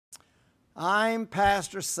I'm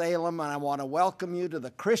Pastor Salem, and I want to welcome you to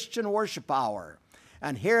the Christian Worship Hour.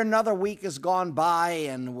 And here another week has gone by,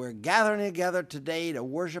 and we're gathering together today to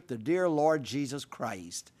worship the dear Lord Jesus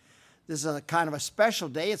Christ. This is a kind of a special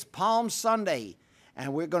day. It's Palm Sunday,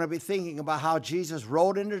 and we're going to be thinking about how Jesus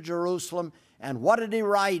rode into Jerusalem, and what did he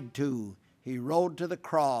ride to? He rode to the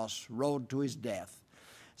cross, rode to his death.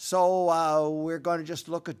 So we're going to just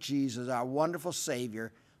look at Jesus, our wonderful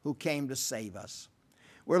Savior, who came to save us.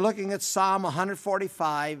 We're looking at Psalm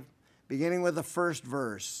 145, beginning with the first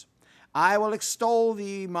verse. I will extol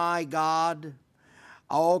thee, my God,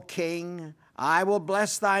 O King. I will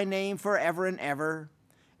bless thy name forever and ever.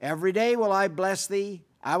 Every day will I bless thee.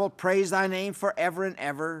 I will praise thy name forever and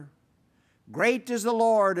ever. Great is the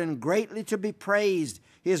Lord, and greatly to be praised.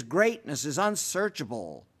 His greatness is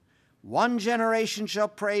unsearchable. One generation shall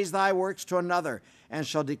praise thy works to another, and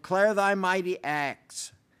shall declare thy mighty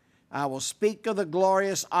acts. I will speak of the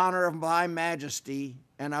glorious honor of thy majesty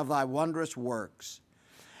and of thy wondrous works.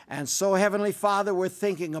 And so, Heavenly Father, we're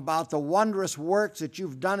thinking about the wondrous works that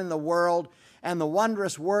you've done in the world and the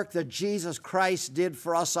wondrous work that Jesus Christ did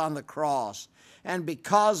for us on the cross. And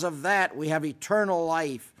because of that, we have eternal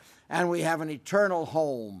life and we have an eternal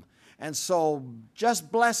home. And so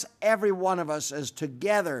just bless every one of us as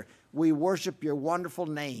together we worship your wonderful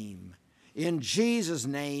name. In Jesus'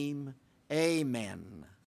 name, amen.